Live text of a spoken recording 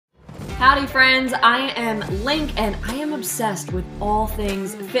Howdy friends, I am Link and I am obsessed with all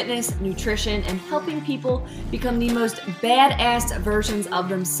things fitness, nutrition, and helping people become the most badass versions of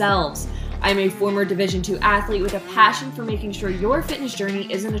themselves. I'm a former Division II athlete with a passion for making sure your fitness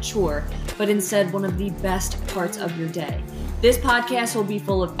journey isn't a chore, but instead one of the best parts of your day. This podcast will be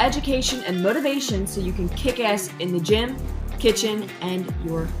full of education and motivation so you can kick ass in the gym, kitchen, and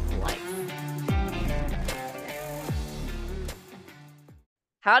your life.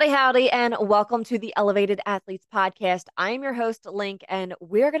 Howdy, and welcome to the Elevated Athletes Podcast. I am your host, Link, and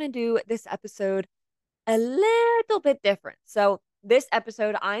we're going to do this episode a little bit different. So this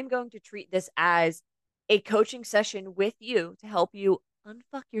episode, I'm going to treat this as a coaching session with you to help you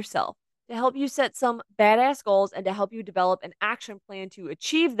unfuck yourself, to help you set some badass goals, and to help you develop an action plan to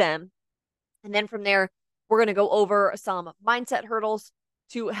achieve them. And then from there, we're going to go over some mindset hurdles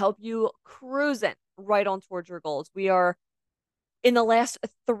to help you cruising right on towards your goals. We are in the last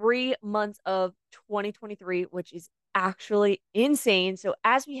 3 months of 2023, which is actually insane. So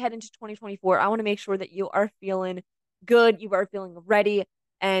as we head into 2024, I want to make sure that you are feeling good, you are feeling ready,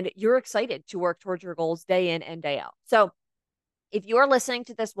 and you're excited to work towards your goals day in and day out. So if you are listening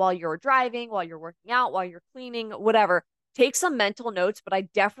to this while you're driving, while you're working out, while you're cleaning, whatever, take some mental notes, but I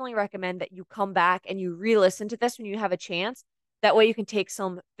definitely recommend that you come back and you re-listen to this when you have a chance. That way you can take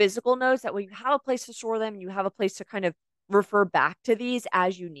some physical notes. That way you have a place to store them and you have a place to kind of refer back to these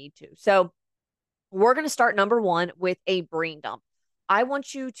as you need to. So we're going to start number one with a brain dump. I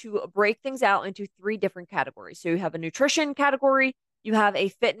want you to break things out into 3 different categories. So you have a nutrition category, you have a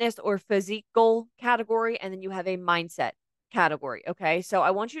fitness or physique goal category, and then you have a mindset category. Okay. So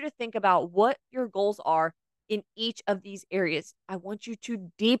I want you to think about what your goals are in each of these areas. I want you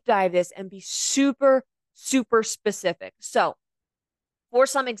to deep dive this and be super, super specific. So for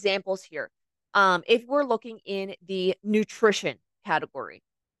some examples here, if we're looking in the nutrition category,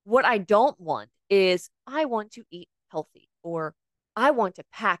 what I don't want is I want to eat healthy or I want to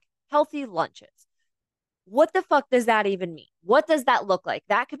pack healthy lunches. What the fuck does that even mean? What does that look like?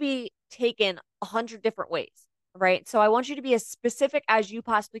 That could be taken 100 different ways, right? So I want you to be as specific as you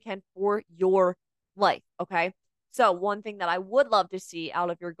possibly can for your life, okay? So one thing that I would love to see out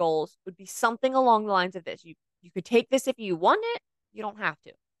of your goals would be something along the lines of this. You could take this if you want it, you don't have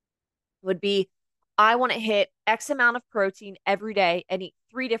to. Would be, I want to hit X amount of protein every day and eat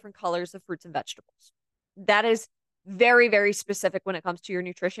 3 different colors of fruits and vegetables. That is very, very specific when it comes to your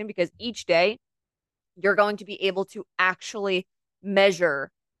nutrition because each day you're going to be able to actually measure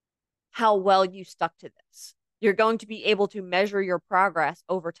how well you stuck to this. You're going to be able to measure your progress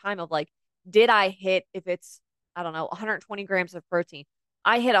over time of like, did I hit, if it's, I don't know, 120 grams of protein,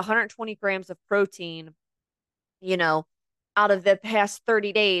 I hit 120 grams of protein, out of the past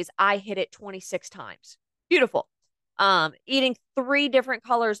 30 days, I hit it 26 times. Beautiful. Eating 3 different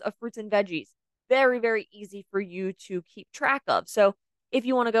colors of fruits and veggies. Very, very easy for you to keep track of. So if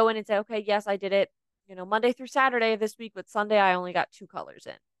you want to go in and say, okay, yes, I did it, Monday through Saturday of this week, but Sunday I only got 2 colors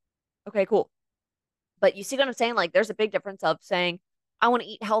in. Okay, cool. But you see what I'm saying? Like there's a big difference of saying, I want to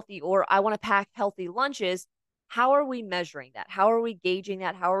eat healthy or I want to pack healthy lunches. How are we measuring that? How are we gauging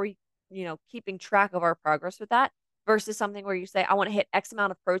that? How are we, keeping track of our progress with that? Versus something where you say, I want to hit X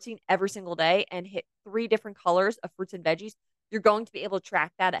amount of protein every single day and hit 3 different colors of fruits and veggies. You're going to be able to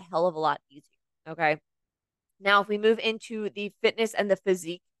track that a hell of a lot easier. Okay. Now, if we move into the fitness and the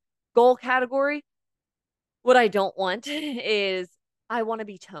physique goal category, what I don't want is I want to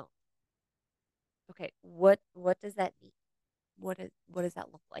be toned. Okay. What does that mean? What does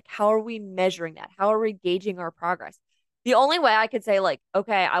that look like? How are we measuring that? How are we gauging our progress? The only way I could say like,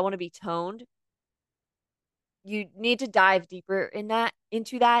 okay, I want to be toned, you need to dive deeper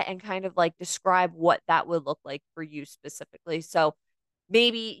into that and kind of like describe what that would look like for you specifically. So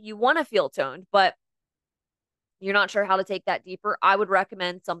maybe you want to feel toned, but you're not sure how to take that deeper. I would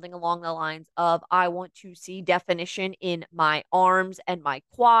recommend something along the lines of, I want to see definition in my arms and my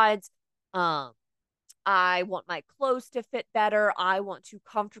quads. I want my clothes to fit better. I want to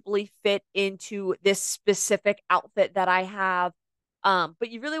comfortably fit into this specific outfit that I have. But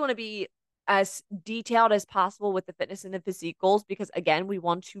you really want to be as detailed as possible with the fitness and the physique goals because again, we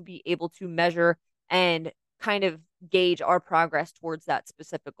want to be able to measure and kind of gauge our progress towards that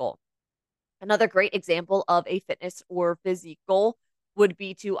specific goal. Another great example of a fitness or physique goal would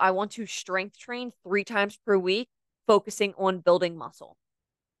be I want to strength train 3 times per week, focusing on building muscle.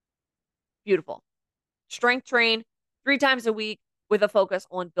 Beautiful. Strength train 3 times a week with a focus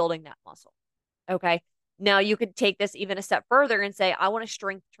on building that muscle. Okay. Now you could take this even a step further and say, I want to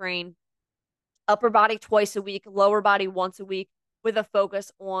strength train upper body twice a week, lower body once a week with a focus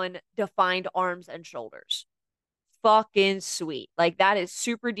on defined arms and shoulders. fucking sweet. Like that is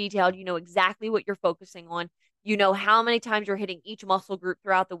super detailed. You know exactly what you're focusing on. You know how many times you're hitting each muscle group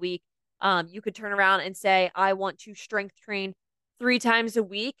throughout the week. You could turn around and say, I want to strength train 3 times a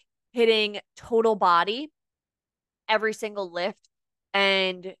week, hitting total body, every single lift,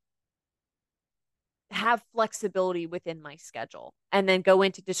 and have flexibility within my schedule. And then go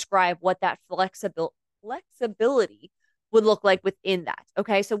in to describe what that flexibility would look like within that.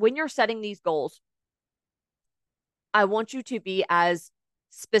 Okay. So when you're setting these goals, I want you to be as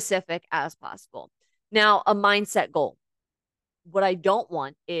specific as possible. Now, a mindset goal. What I don't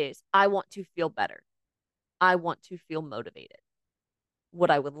want is I want to feel better. I want to feel motivated.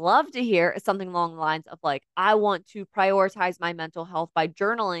 What I would love to hear is something along the lines of like, I want to prioritize my mental health by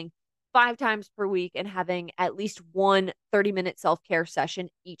journaling 5 times per week and having at least one 30-minute self-care session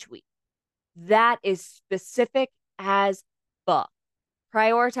each week. That is specific as fuck.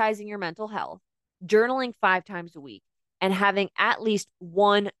 Prioritizing your mental health, journaling 5 times a week, and having at least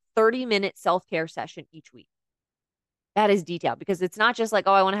one 30-minute self-care session each week. That is detailed because it's not just like,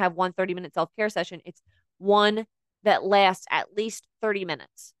 oh, I want to have one 30-minute self-care session. It's one that lasts at least 30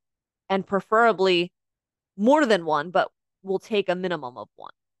 minutes and preferably more than one, but we'll take a minimum of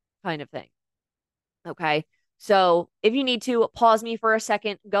one kind of thing. Okay. So if you need to pause me for a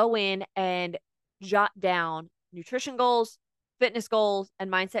second, go in and jot down nutrition goals, fitness goals,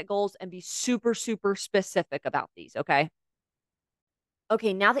 and mindset goals and be super, super specific about these. Okay.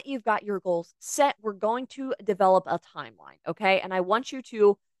 Okay. Now that you've got your goals set, we're going to develop a timeline. Okay. And I want you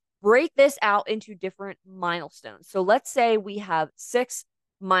to break this out into different milestones. So let's say we have 6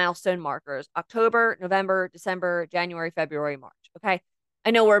 milestone markers: October, November, December, January, February, March. Okay. I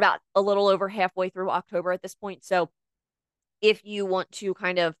know we're about a little over halfway through October at this point. So if you want to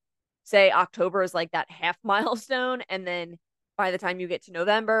kind of say October is like that half milestone, and then by the time you get to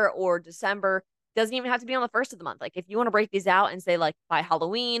November or December, doesn't even have to be on the first of the month. Like if you want to break these out and say like by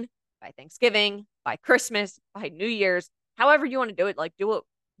Halloween, by Thanksgiving, by Christmas, by New Year's, however you want to do it, like do it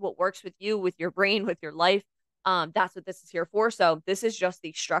what works with you, with your brain, with your life. That's what this is here for. So this is just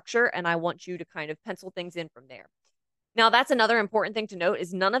the structure, and I want you to kind of pencil things in from there. Now, that's another important thing to note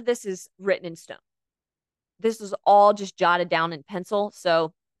is none of this is written in stone. This is all just jotted down in pencil.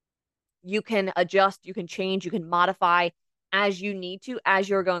 So you can adjust, you can change, you can modify as you need to as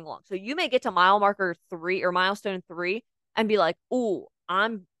you're going along. So you may get to mile marker 3 or milestone 3 and be like, "Ooh,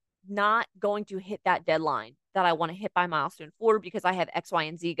 I'm not going to hit that deadline that I want to hit by milestone 4 because I have X, Y,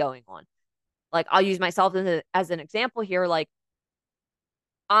 and Z going on." Like I'll use myself as an example here. Like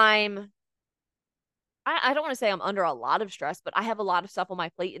I'm I don't want to say I'm under a lot of stress, but I have a lot of stuff on my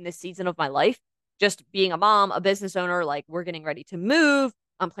plate in this season of my life. Just being a mom, a business owner, like we're getting ready to move.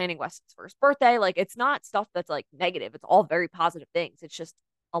 I'm planning Weston's first birthday. Like it's not stuff that's like negative. It's all very positive things. It's just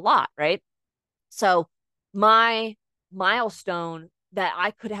a lot, right? So my milestone that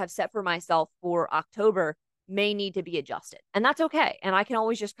I could have set for myself for October may need to be adjusted. And that's okay. And I can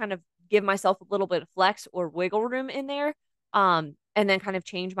always just kind of give myself a little bit of flex or wiggle room in there. And then kind of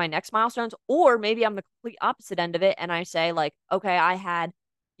change my next milestones. Or maybe I'm the complete opposite end of it. And I say, like, okay, I had,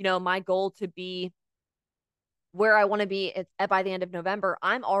 my goal to be where I want to be by the end of November.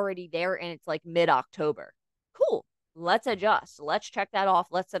 I'm already there and it's like mid-October. Cool. Let's adjust. Let's check that off.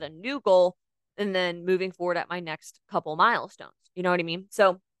 Let's set a new goal and then moving forward at my next couple milestones. You know what I mean?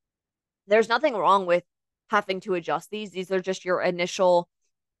 So there's nothing wrong with having to adjust these. These are just your initial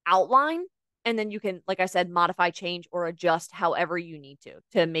outline. And then you can, like I said, modify, change, or adjust however you need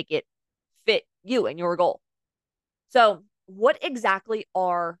to make it fit you and your goal. So what exactly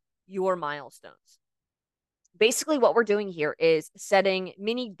are your milestones? Basically, what we're doing here is setting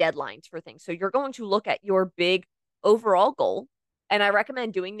mini deadlines for things. So you're going to look at your big overall goal. And I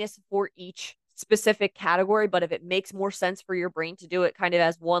recommend doing this for each specific category. But if it makes more sense for your brain to do it kind of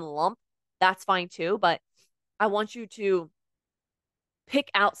as one lump, that's fine too. But I want you to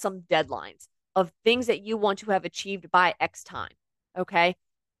pick out some deadlines of things that you want to have achieved by X time. Okay.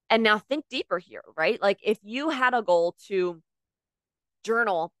 And now think deeper here, right? Like if you had a goal to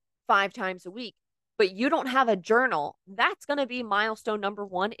journal 5 times a week, but you don't have a journal, that's going to be milestone number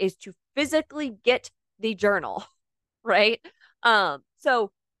 1 is to physically get the journal, right?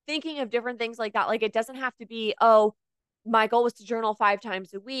 So thinking of different things like that, like it doesn't have to be, oh, my goal was to journal 5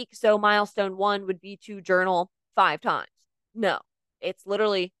 times a week. So milestone 1 would be to journal 5 times. No, it's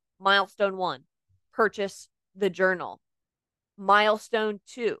literally milestone 1, purchase the journal. Milestone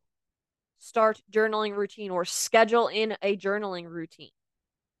 2, start journaling routine or schedule in a journaling routine.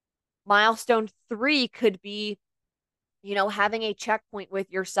 Milestone 3 could be, having a checkpoint with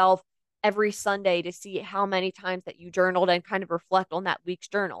yourself every Sunday to see how many times that you journaled and kind of reflect on that week's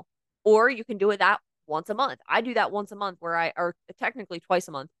journal. Or you can do it once a month. I do that once a month or technically twice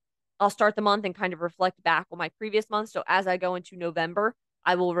a month. I'll start the month and kind of reflect back on my previous month. So as I go into November,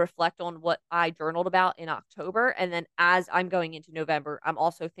 I will reflect on what I journaled about in October. And then as I'm going into November, I'm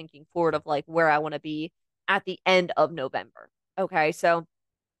also thinking forward of like where I want to be at the end of November. Okay. So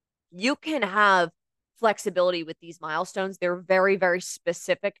you can have flexibility with these milestones. They're very, very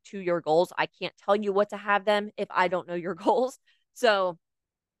specific to your goals. I can't tell you what to have them if I don't know your goals. So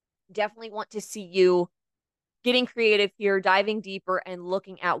definitely want to see you getting creative here, diving deeper and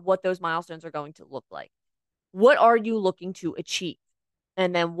looking at what those milestones are going to look like. What are you looking to achieve?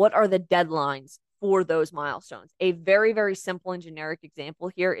 And then what are the deadlines for those milestones? A very, very simple and generic example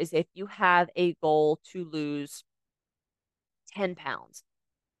here is if you have a goal to lose 10 pounds,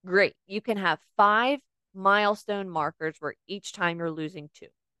 great. You can have 5 milestone markers where each time you're losing 2.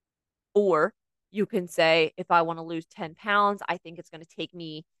 Or you can say, if I want to lose 10 pounds, I think it's going to take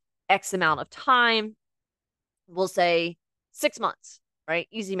me X amount of time. We'll say 6 months, right?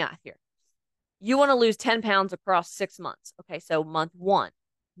 Easy math here. You want to lose 10 pounds across 6 months. Okay, so month 1,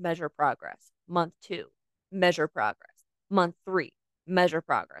 measure progress. Month 2, measure progress. Month 3, measure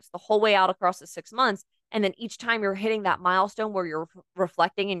progress. The whole way out across the 6 months. And then each time you're hitting that milestone where you're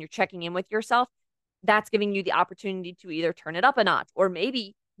reflecting and you're checking in with yourself, that's giving you the opportunity to either turn it up a notch, or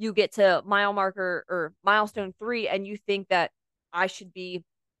maybe you get to mile marker or milestone 3 and you think that I should be,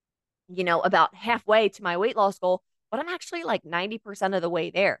 about halfway to my weight loss goal, but I'm actually like 90% of the way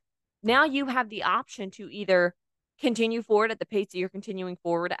there. Now you have the option to either continue forward at the pace that you're continuing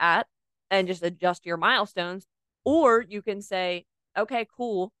forward at and just adjust your milestones, or you can say, okay,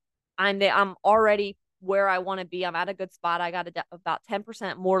 cool. I'm already where I want to be. I'm at a good spot. I got about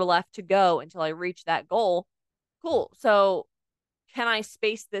 10% more left to go until I reach that goal. Cool. So can I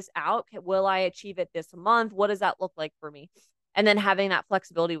space this out? Will I achieve it this month? What does that look like for me? And then having that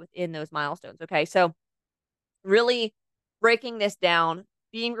flexibility within those milestones. Okay. So really breaking this down,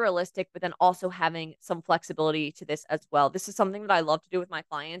 being realistic, but then also having some flexibility to this as well. This is something that I love to do with my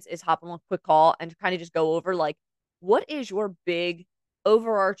clients is hop on a quick call and kind of just go over like, what is your big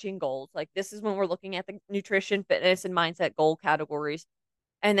overarching goals? Like this is when we're looking at the nutrition, fitness, and mindset goal categories,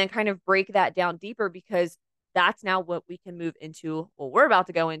 and then kind of break that down deeper because that's now what we can move into what we're about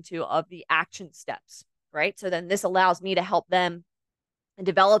to go into of the action steps, right? So then this allows me to help them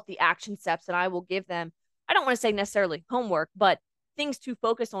develop the action steps, and I will give them, I don't want to say necessarily homework, but things to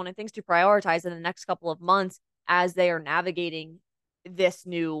focus on and things to prioritize in the next couple of months as they are navigating this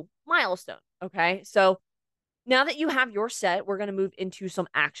new milestone. Okay. So now that you have your set, we're going to move into some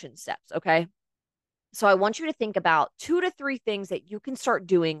action steps. Okay. So I want you to think about 2 to 3 things that you can start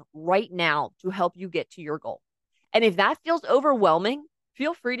doing right now to help you get to your goal. And if that feels overwhelming,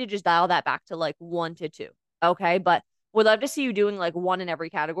 feel free to just dial that back to like 1 to 2. Okay. But would love to see you doing like 1 in every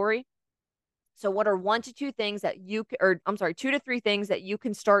category. So what are 1 to 2 things that or I'm sorry, 2 to 3 things that you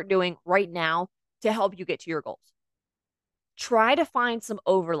can start doing right now to help you get to your goals? Try to find some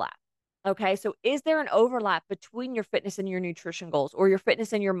overlap. Okay. So is there an overlap between your fitness and your nutrition goals, or your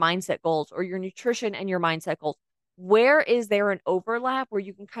fitness and your mindset goals, or your nutrition and your mindset goals? Where is there an overlap where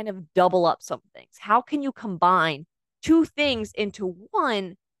you can kind of double up some things? How can you combine 2 things into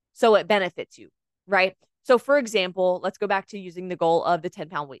one so it benefits you? Right. So for example, let's go back to using the goal of the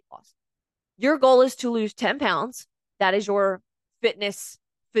 10-pound weight loss. Your goal is to lose 10 pounds. That is your fitness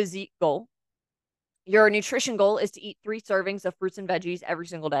physique goal. Your nutrition goal is to eat 3 servings of fruits and veggies every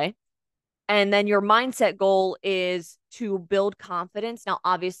single day. And then your mindset goal is to build confidence. Now,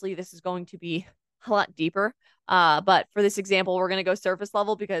 obviously, this is going to be a lot deeper. But for this example, we're going to go surface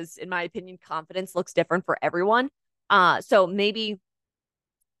level because, in my opinion, confidence looks different for everyone. So maybe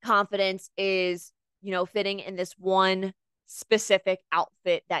confidence is, fitting in this one specific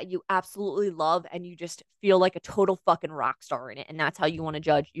outfit that you absolutely love and you just feel like a total fucking rock star in it. And that's how you want to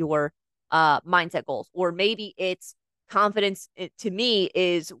judge your mindset goals. Or maybe it's confidence, to me,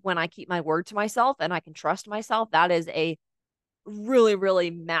 is when I keep my word to myself and I can trust myself. That is a really, really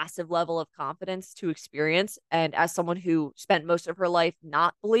massive level of confidence to experience. And as someone who spent most of her life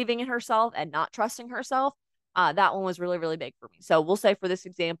not believing in herself and not trusting herself, that one was really, really big for me. So we'll say for this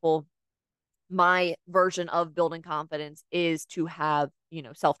example, my version of building confidence is to have,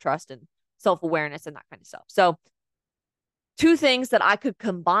 self-trust and self-awareness and that kind of stuff. So 2 things that I could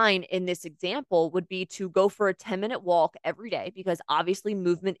combine in this example would be to go for a 10-minute walk every day, because obviously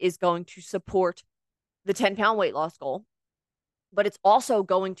movement is going to support the 10-pound weight loss goal, but it's also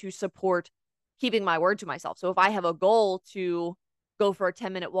going to support keeping my word to myself. So if I have a goal to go for a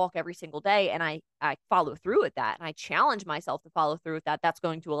 10-minute walk every single day and I follow through with that and I challenge myself to follow through with that, that's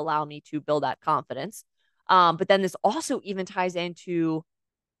going to allow me to build that confidence. But then this also even ties into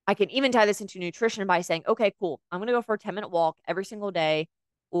I can even tie this into nutrition by saying, okay, cool. I'm going to go for a 10-minute walk every single day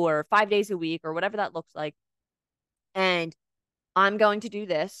or 5 days a week or whatever that looks like. And I'm going to do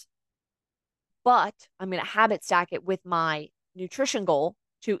this, but I'm going to habit stack it with my nutrition goal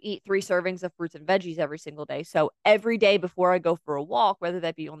to eat 3 servings of fruits and veggies every single day. So every day before I go for a walk, whether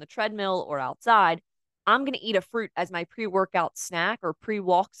that be on the treadmill or outside, I'm going to eat a fruit as my pre-workout snack or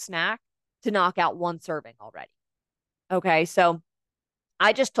pre-walk snack to knock out 1 serving already. Okay. So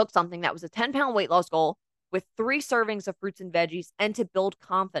I just took something that was a 10-pound weight loss goal with 3 servings of fruits and veggies and to build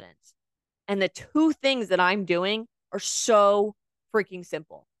confidence. And the 2 things that I'm doing are so freaking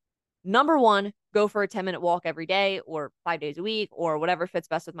simple. Number one, go for a 10-minute walk every day or 5 days a week or whatever fits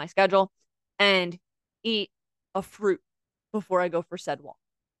best with my schedule and eat a fruit before I go for said walk.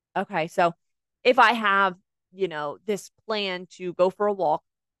 Okay. So if I have, this plan to go for a walk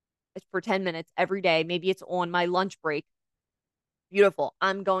for 10 minutes every day, maybe it's on my lunch break. Beautiful.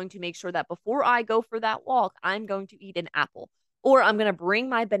 I'm going to make sure that before I go for that walk, I'm going to eat an apple or I'm going to bring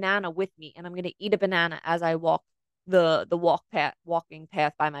my banana with me and I'm going to eat a banana as I walk the walking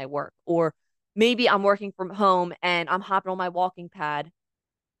path by my work. Or maybe I'm working from home and I'm hopping on my walking pad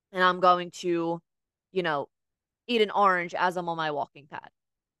and I'm going to, you know, eat an orange as I'm on my walking pad.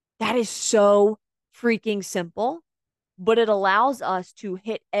 That is so freaking simple, but it allows us to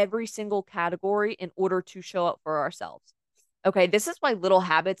hit every single category in order to show up for ourselves. Okay, this is why little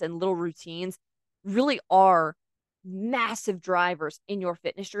habits and little routines really are massive drivers in your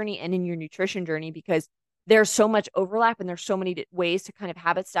fitness journey and in your nutrition journey because there's so much overlap and there's so many ways to kind of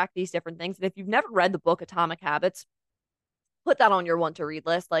habit stack these different things. And if you've never read the book Atomic Habits, put that on your want to read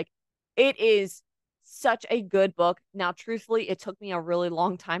list. Like it is such a good book. Now, truthfully, it took me a really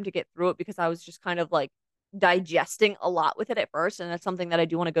long time to get through it because I was just kind of like digesting a lot with it at first. And that's something that I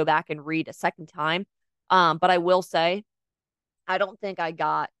do want to go back and read a second time. But I will say, I don't think I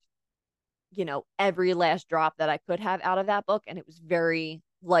got, every last drop that I could have out of that book. And it was very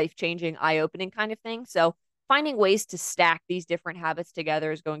life changing, eye opening kind of thing. So finding ways to stack these different habits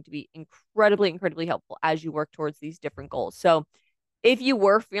together is going to be incredibly, incredibly helpful as you work towards these different goals. So if you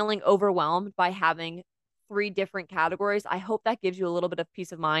were feeling overwhelmed by having 3 different categories, I hope that gives you a little bit of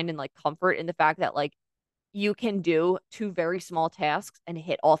peace of mind and like comfort in the fact that like you can do 2 very small tasks and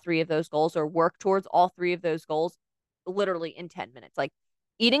hit all 3 of those goals or work towards all 3 of those goals literally in 10 minutes. Like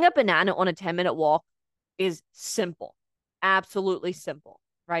eating a banana on a 10-minute walk is simple, absolutely simple,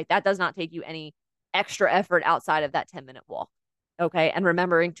 right? That does not take you any extra effort outside of that 10-minute walk. Okay. And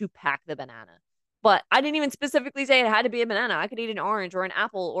remembering to pack the banana. But I didn't even specifically say it had to be a banana. I could eat an orange or an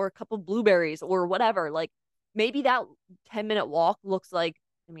apple or a couple blueberries or whatever. Like maybe that 10-minute walk looks like,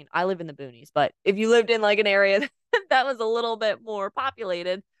 I mean, I live in the boonies, but if you lived in like an area that was a little bit more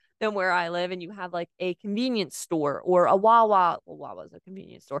populated than where I live and you have like a convenience store or a Wawa, well, Wawa's a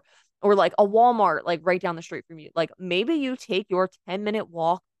convenience store, or like a Walmart, like right down the street from you. Like maybe you take your 10-minute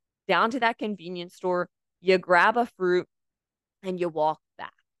walk down to that convenience store, you grab a fruit and you walk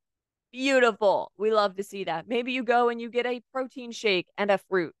back. Beautiful. We love to see that. Maybe you go and you get a protein shake and a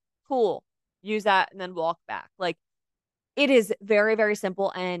fruit. Cool. Use that and then walk back. Like it is very, very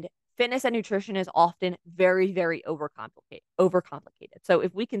simple. And fitness and nutrition is often very, very overcomplicated. So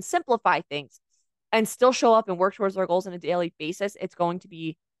if we can simplify things and still show up and work towards our goals on a daily basis, it's going to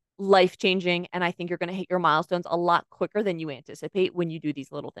be life changing. And I think you're going to hit your milestones a lot quicker than you anticipate when you do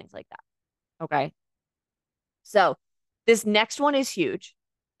these little things like that. Okay. So this next one is huge.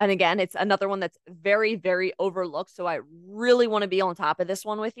 And again, it's another one that's very, very overlooked. So I really want to be on top of this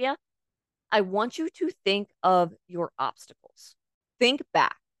one with you. I want you to think of your obstacles. Think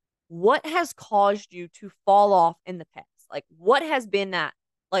back. What has caused you to fall off in the past? Like, what has been that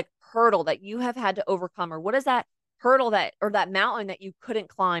like hurdle that you have had to overcome? Or what is that hurdle that or that mountain that you couldn't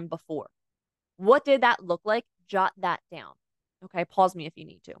climb before? What did that look like? Jot that down. Okay. Pause me if you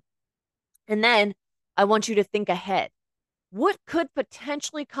need to. And then I want you to think ahead. What could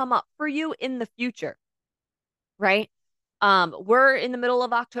potentially come up for you in the future? Right? We're in the middle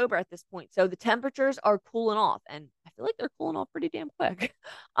of October at this point, so the temperatures are cooling off, and I feel like they're cooling off pretty damn quick.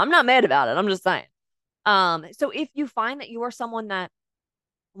 I'm not mad about it. I'm just saying. So if you find that you are someone that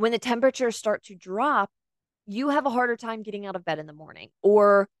when the temperatures start to drop, you have a harder time getting out of bed in the morning,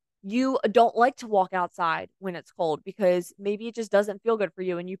 or you don't like to walk outside when it's cold because maybe it just doesn't feel good for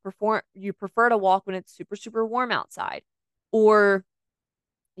you and you prefer to walk when it's super, super warm outside. Or,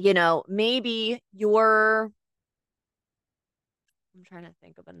 maybe you're I'm trying to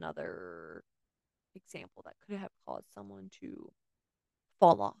think of another example that could have caused someone to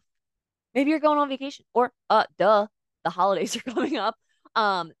fall off. Maybe you're going on vacation or the holidays are coming up.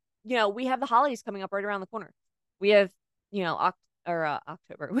 We have the holidays coming up right around the corner. We have,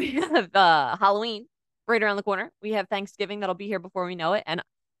 October. We have Halloween right around the corner. We have Thanksgiving that'll be here before we know it. And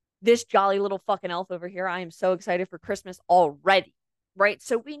this jolly little fucking elf over here, I am so excited for Christmas already. Right?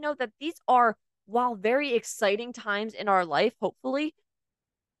 So we know that these are, while very exciting times in our life, hopefully,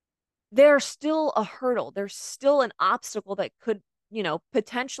 they're still a hurdle. There's still an obstacle that could,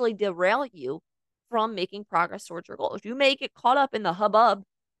 potentially derail you from making progress towards your goals. You may get caught up in the hubbub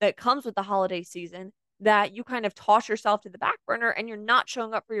that comes with the holiday season, that you kind of toss yourself to the back burner and you're not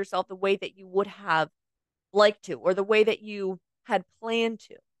showing up for yourself the way that you would have liked to, or the way that you had planned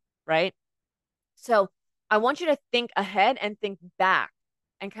to, right? So I want you to think ahead and think back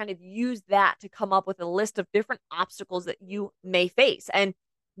and kind of use that to come up with a list of different obstacles that you may face. And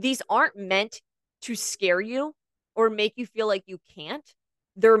these aren't meant to scare you or make you feel like you can't.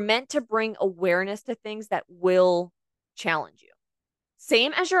 They're meant to bring awareness to things that will challenge you.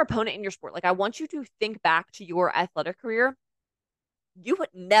 Same as your opponent in your sport. Like, I want you to think back to your athletic career. You would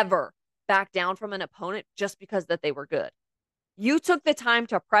never back down from an opponent just because that they were good. You took the time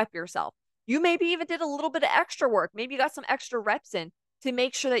to prep yourself. You maybe even did a little bit of extra work. Maybe you got some extra reps in to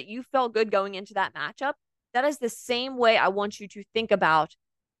make sure that you felt good going into that matchup. That is the same way I want you to think about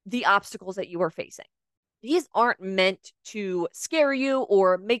the obstacles that you are facing. These aren't meant to scare you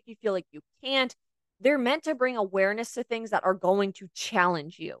or make you feel like you can't. They're meant to bring awareness to things that are going to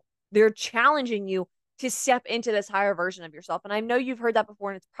challenge you. They're challenging you to step into this higher version of yourself. And I know you've heard that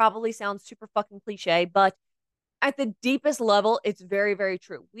before, and it probably sounds super fucking cliche, but at the deepest level, it's very, very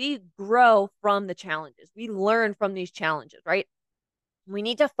true. We grow from the challenges. We learn from these challenges, right? We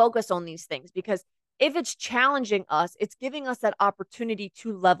need to focus on these things, because if it's challenging us, it's giving us that opportunity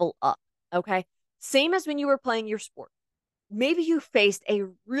to level up. Okay. Same as when you were playing your sport. Maybe you faced a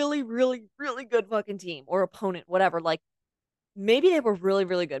really, really, really good fucking team or opponent, whatever. Like, maybe they were really,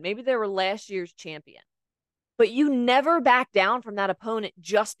 really good. Maybe they were last year's champion, but you never back down from that opponent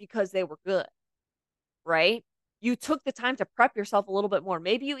just because they were good, right? You took the time to prep yourself a little bit more.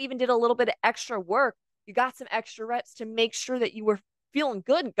 Maybe you even did a little bit of extra work. You got some extra reps to make sure that you were feeling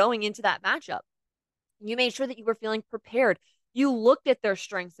good going into that matchup. You made sure that you were feeling prepared. You looked at their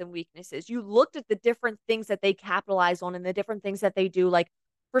strengths and weaknesses. You looked at the different things that they capitalize on and the different things that they do. Like,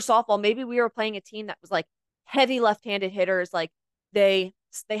 for softball, maybe we were playing a team that was like heavy left-handed hitters. Like, they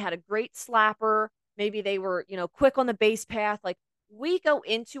had a great slapper. Maybe they were, quick on the base path. Like, we go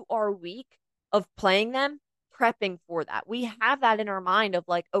into our week of playing them prepping for that. We have that in our mind of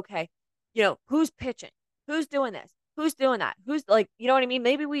like, okay, who's pitching? Who's doing this? Who's doing that? Who's like, you know what I mean?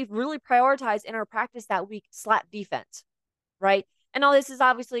 Maybe we've really prioritized in our practice that week slap defense, right? And all this is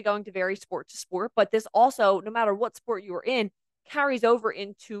obviously going to vary sport to sport, but this also, no matter what sport you are in, carries over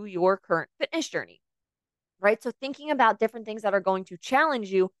into your current fitness journey, right? So thinking about different things that are going to challenge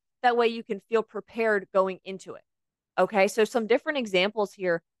you, that way you can feel prepared going into it. Okay. So some different examples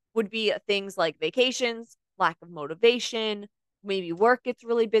here would be things like vacations, lack of motivation, maybe work gets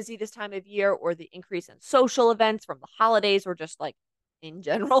really busy this time of year, or the increase in social events from the holidays, or just like in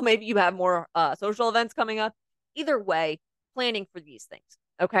general, maybe you have more social events coming up. Either way, planning for these things.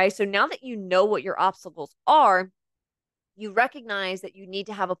 Okay. So now that you know what your obstacles are, you recognize that you need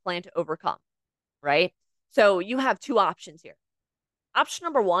to have a plan to overcome, right? So you have two options here. Option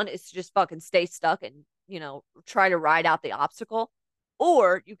number one is to just fucking stay stuck and, try to ride out the obstacle.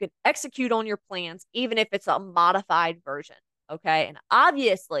 Or you can execute on your plans, even if it's a modified version. Okay. And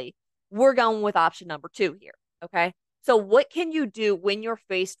obviously, we're going with option number two here. Okay. So, what can you do when you're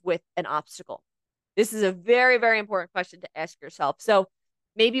faced with an obstacle? This is a very, very important question to ask yourself. So,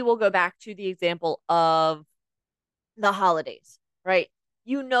 maybe we'll go back to the example of the holidays, right?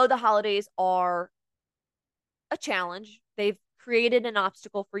 The holidays are a challenge. They've created an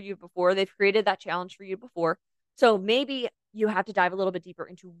obstacle for you before. They've created that challenge for you before. So maybe you have to dive a little bit deeper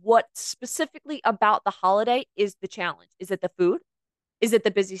into what specifically about the holiday is the challenge. Is it the food? Is it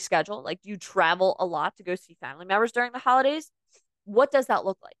the busy schedule? Like, do you travel a lot to go see family members during the holidays? What does that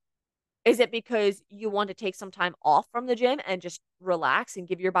look like? Is it because you want to take some time off from the gym and just relax and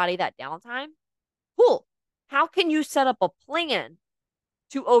give your body that downtime? Cool. How can you set up a plan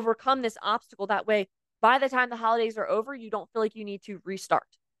to overcome this obstacle? That way, by the time the holidays are over, you don't feel like you need to restart.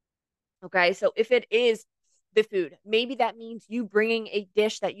 Okay. So if it is the food, maybe that means you bringing a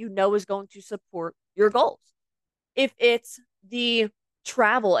dish that you know is going to support your goals. If it's the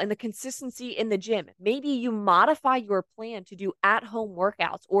travel and the consistency in the gym, maybe you modify your plan to do at-home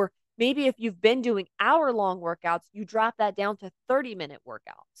workouts. Or maybe if you've been doing hour-long workouts, you drop that down to 30-minute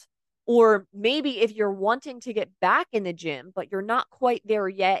workouts. Or maybe if you're wanting to get back in the gym, but you're not quite there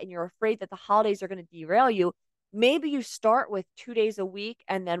yet and you're afraid that the holidays are going to derail you, maybe you start with 2 days a week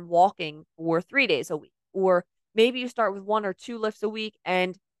and then walking for 3 days a week. Or Maybe you start with 1 or 2 lifts a week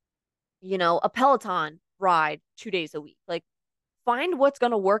and, a Peloton ride 2 days a week. Like, find what's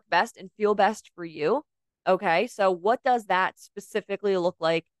going to work best and feel best for you. Okay. So what does that specifically look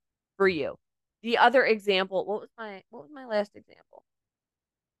like for you? The other example, what was my last example?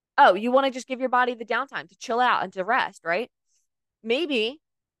 Oh, you want to just give your body the downtime to chill out and to rest, right? Maybe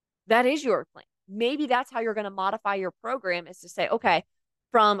that is your plan. Maybe that's how you're going to modify your program, is to say, okay,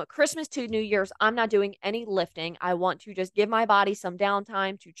 from Christmas to New Year's, I'm not doing any lifting. I want to just give my body some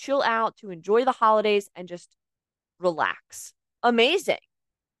downtime to chill out, to enjoy the holidays and just relax. Amazing.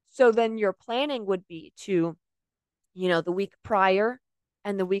 So then your planning would be to, the week prior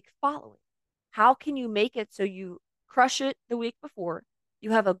and the week following. How can you make it so you crush it the week before?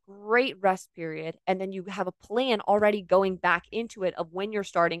 You have a great rest period, and then you have a plan already going back into it of when you're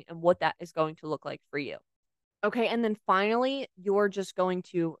starting and what that is going to look like for you. Okay. And then finally, you're just going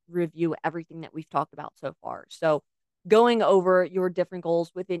to review everything that we've talked about so far. So, going over your different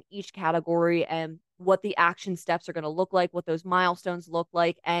goals within each category and what the action steps are going to look like, what those milestones look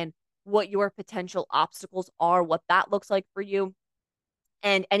like, and what your potential obstacles are, what that looks like for you,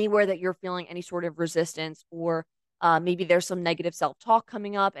 and anywhere that you're feeling any sort of resistance, or maybe there's some negative self talk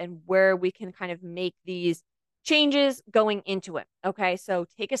coming up, and where we can kind of make these changes going into it. Okay. So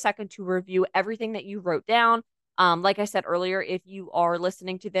take a second to review everything that you wrote down. Like I said earlier, if you are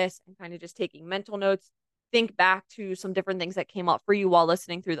listening to this and kind of just taking mental notes, think back to some different things that came up for you while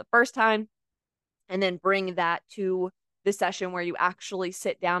listening through the first time, and then bring that to the session where you actually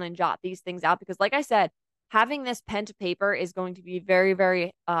sit down and jot these things out. Because, like I said, having this pen to paper is going to be very,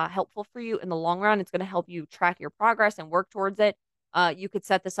 very helpful for you in the long run. It's going to help you track your progress and work towards it. You could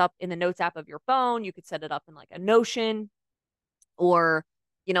set this up in the notes app of your phone. You could set it up in like a Notion, or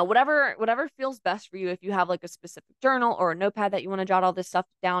whatever feels best for you. If you have like a specific journal or a notepad that you want to jot all this stuff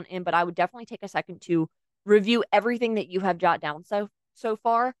down in, but I would definitely take a second to review everything that you have jot down so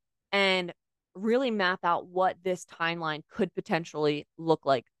far, and really map out what this timeline could potentially look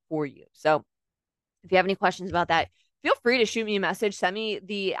like for you. So if you have any questions about that, feel free to shoot me a message. Send me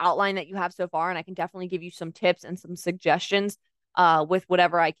the outline that you have so far, and I can definitely give you some tips and some suggestions with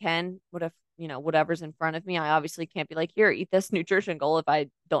whatever I can. Whatever's in front of me. I obviously can't be like, here, eat this nutrition goal if I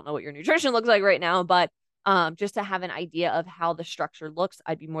don't know what your nutrition looks like right now. But just to have an idea of how the structure looks,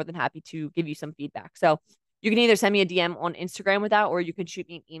 I'd be more than happy to give you some feedback. So you can either send me a DM on Instagram with that, or you can shoot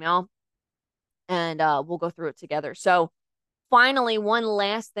me an email, and we'll go through it together. So finally, one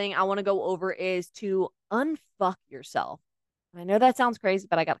last thing I want to go over is to unfuck yourself. I know that sounds crazy,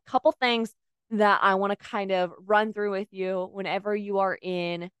 but I got a couple things that I want to kind of run through with you whenever you are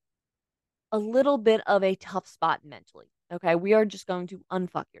in a little bit of a tough spot mentally. Okay. We are just going to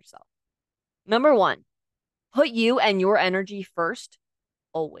unfuck yourself. Number one, put you and your energy first,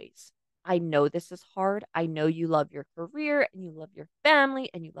 always. I know this is hard. I know you love your career and you love your family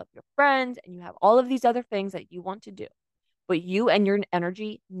and you love your friends and you have all of these other things that you want to do, but you and your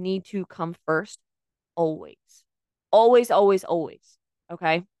energy need to come first, always. Always, always, always.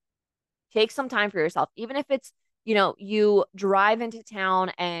 Okay. Take some time for yourself, even if it's, you drive into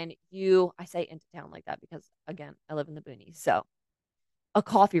town and I say into town like that because, again, I live in the boonies. So a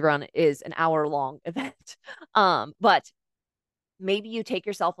coffee run is an hour long event. But maybe you take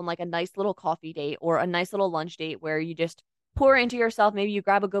yourself on like a nice little coffee date or a nice little lunch date where you just pour into yourself. Maybe you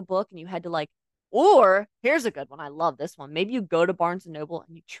grab a good book and you head to like, or here's a good one. I love this one. Maybe you go to Barnes and Noble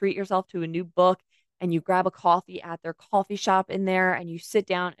and you treat yourself to a new book, and you grab a coffee at their coffee shop in there and you sit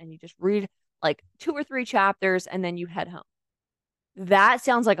down and you just read like 2 or 3 chapters, and then you head home. That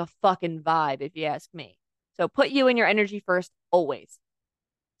sounds like a fucking vibe if you ask me. So put you and your energy first, always.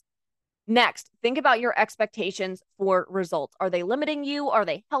 Next, think about your expectations for results. Are they limiting you? Are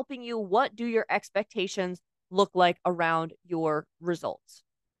they helping you? What do your expectations look like around your results?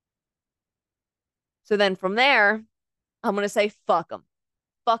 So then from there, I'm going to say, fuck them.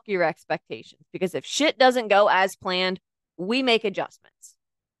 Fuck your expectations. Because if shit doesn't go as planned, we make adjustments.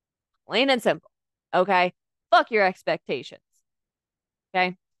 Plain and simple. Okay. Fuck your expectations.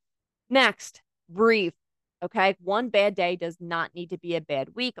 Okay. Next, breathe. Okay. One bad day does not need to be a bad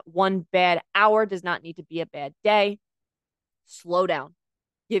week. One bad hour does not need to be a bad day. Slow down.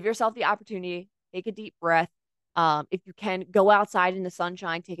 Give yourself the opportunity. Take a deep breath. If you can, go outside in the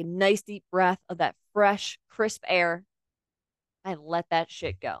sunshine, take a nice deep breath of that fresh, crisp air, and let that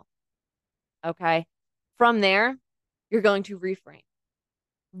shit go. Okay. From there, you're going to reframe.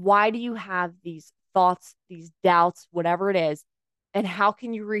 Why do you have these thoughts, these doubts, whatever it is? And how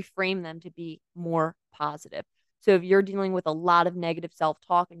can you reframe them to be more positive? So if you're dealing with a lot of negative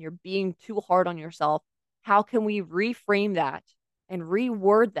self-talk and you're being too hard on yourself, how can we reframe that and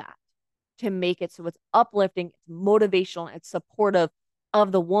reword that to make it so it's uplifting, it's motivational, it's supportive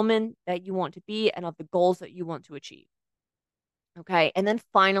of the woman that you want to be and of the goals that you want to achieve. Okay. And then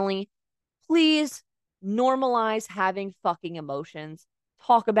finally, please normalize having fucking emotions.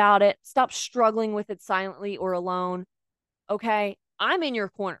 Talk about it. Stop struggling with it silently or alone. Okay. I'm in your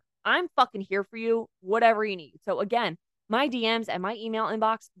corner. I'm fucking here for you, whatever you need. So again, my DMs and my email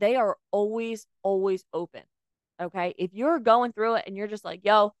inbox, they are always, always open. Okay. If you're going through it and you're just like,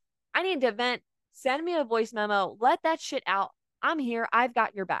 yo, I need to vent, send me a voice memo, let that shit out. I'm here. I've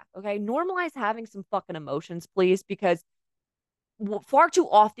got your back. Okay. Normalize having some fucking emotions, please, because far too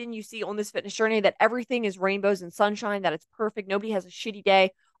often you see on this fitness journey that everything is rainbows and sunshine, that it's perfect. Nobody has a shitty day.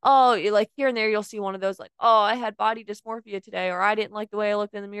 Oh, like here and there, you'll see one of those like, oh, I had body dysmorphia today, or I didn't like the way I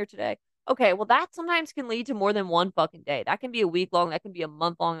looked in the mirror today. Okay, well, that sometimes can lead to more than one fucking day. That can be a week long, that can be a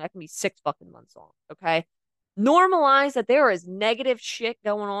month long, that can be 6 fucking months long. Okay. Normalize that there is negative shit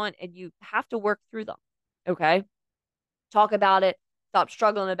going on and you have to work through them. Okay. Talk about it. Stop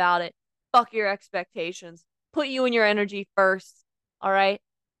struggling about it. Fuck your expectations. Put you and your energy first. All right.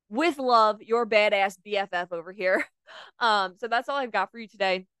 With love, your badass BFF over here. So that's all I've got for you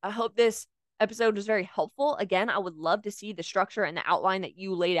today. I hope this episode was very helpful. Again, I would love to see the structure and the outline that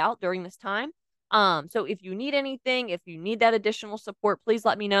you laid out during this time. So if you need anything, if you need that additional support, please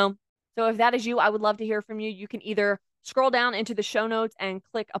let me know. So if that is you, I would love to hear from you. You can either scroll down into the show notes and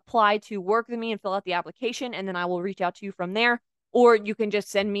click apply to work with me and fill out the application, and then I will reach out to you from there. Or you can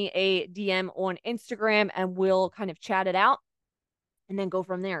just send me a DM on Instagram and we'll kind of chat it out and then go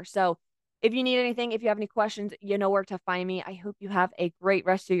from there. So if you need anything, if you have any questions, you know where to find me. I hope you have a great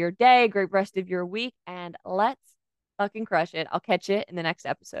rest of your day, great rest of your week, and let's fucking crush it. I'll catch you in the next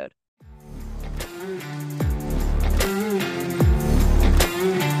episode.